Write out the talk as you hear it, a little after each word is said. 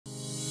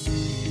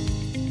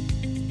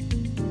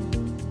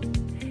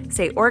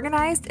Stay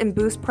organized and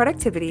boost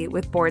productivity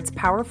with Board's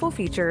powerful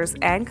features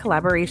and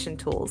collaboration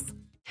tools.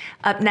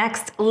 Up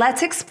next,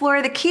 let's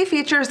explore the key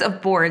features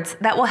of Boards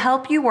that will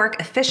help you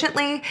work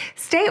efficiently,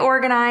 stay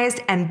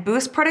organized, and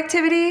boost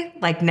productivity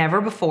like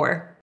never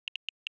before.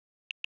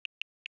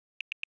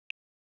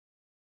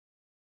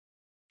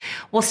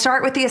 We'll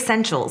start with the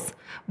essentials.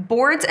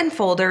 Boards and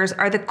folders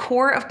are the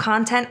core of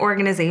content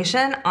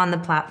organization on the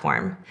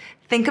platform.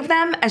 Think of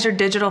them as your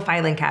digital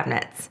filing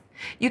cabinets.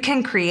 You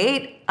can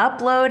create,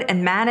 upload,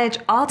 and manage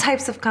all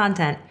types of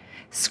content: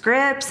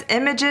 scripts,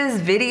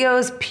 images,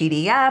 videos,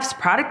 PDFs,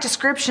 product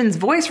descriptions,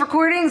 voice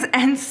recordings,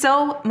 and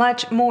so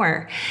much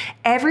more.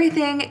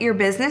 Everything your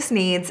business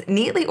needs,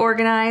 neatly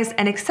organized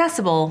and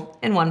accessible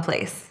in one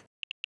place.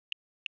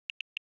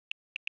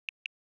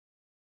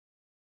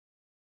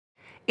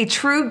 A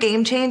true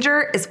game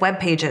changer is web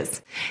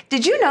pages.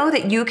 Did you know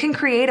that you can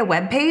create a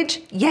web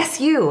page? Yes,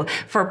 you,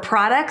 for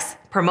products,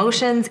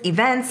 promotions,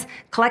 events,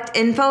 collect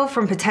info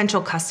from potential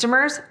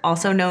customers,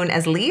 also known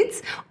as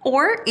leads,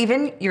 or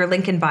even your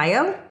link in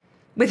bio.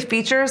 With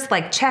features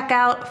like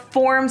checkout,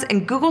 forms,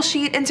 and Google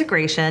Sheet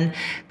integration,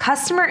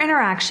 customer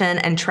interaction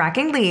and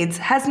tracking leads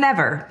has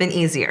never been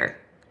easier.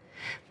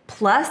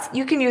 Plus,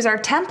 you can use our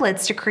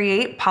templates to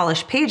create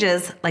polished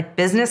pages like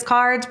business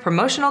cards,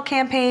 promotional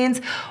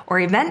campaigns, or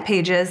event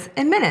pages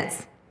in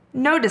minutes.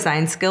 No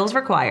design skills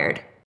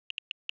required.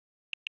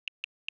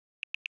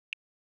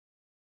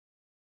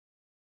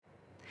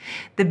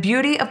 The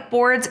beauty of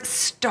Boards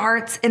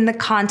starts in the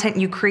content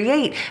you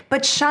create,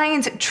 but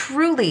shines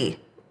truly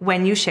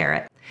when you share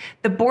it.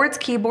 The Boards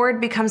keyboard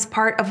becomes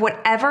part of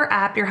whatever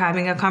app you're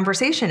having a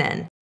conversation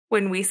in.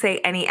 When we say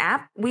any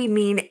app, we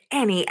mean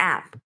any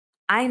app.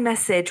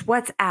 iMessage,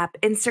 WhatsApp,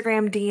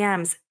 Instagram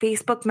DMs,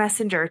 Facebook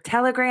Messenger,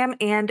 Telegram,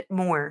 and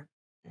more.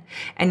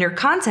 And your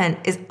content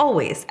is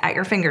always at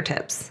your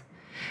fingertips.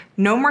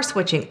 No more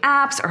switching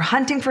apps or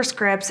hunting for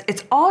scripts.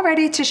 It's all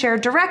ready to share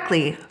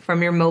directly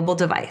from your mobile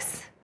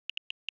device.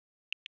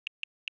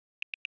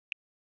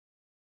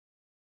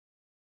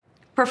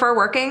 Prefer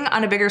working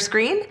on a bigger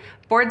screen?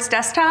 Boards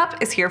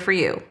Desktop is here for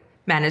you.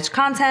 Manage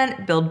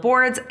content, build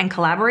boards, and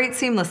collaborate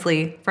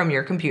seamlessly from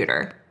your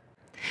computer.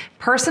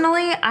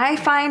 Personally, I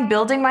find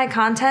building my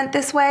content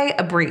this way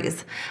a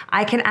breeze.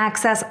 I can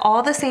access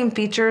all the same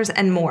features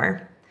and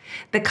more.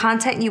 The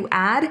content you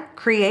add,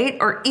 create,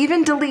 or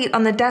even delete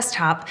on the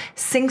desktop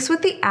syncs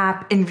with the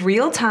app in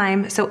real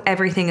time, so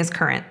everything is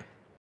current.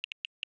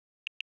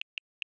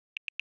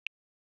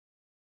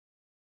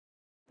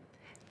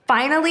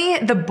 Finally,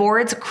 the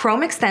Boards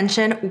Chrome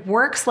extension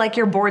works like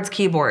your Boards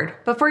keyboard,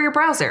 but for your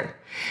browser.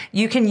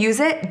 You can use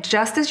it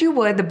just as you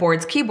would the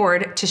Boards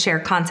keyboard to share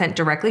content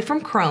directly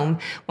from Chrome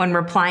when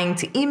replying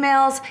to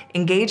emails,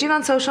 engaging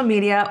on social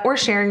media, or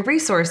sharing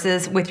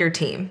resources with your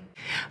team.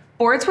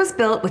 Boards was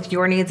built with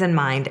your needs in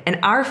mind, and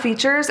our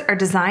features are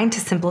designed to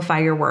simplify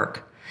your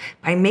work.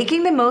 By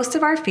making the most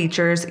of our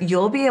features,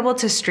 you'll be able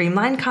to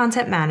streamline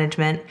content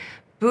management,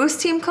 boost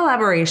team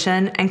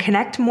collaboration, and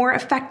connect more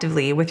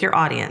effectively with your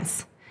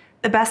audience.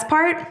 The best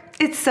part?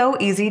 It's so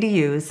easy to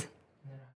use.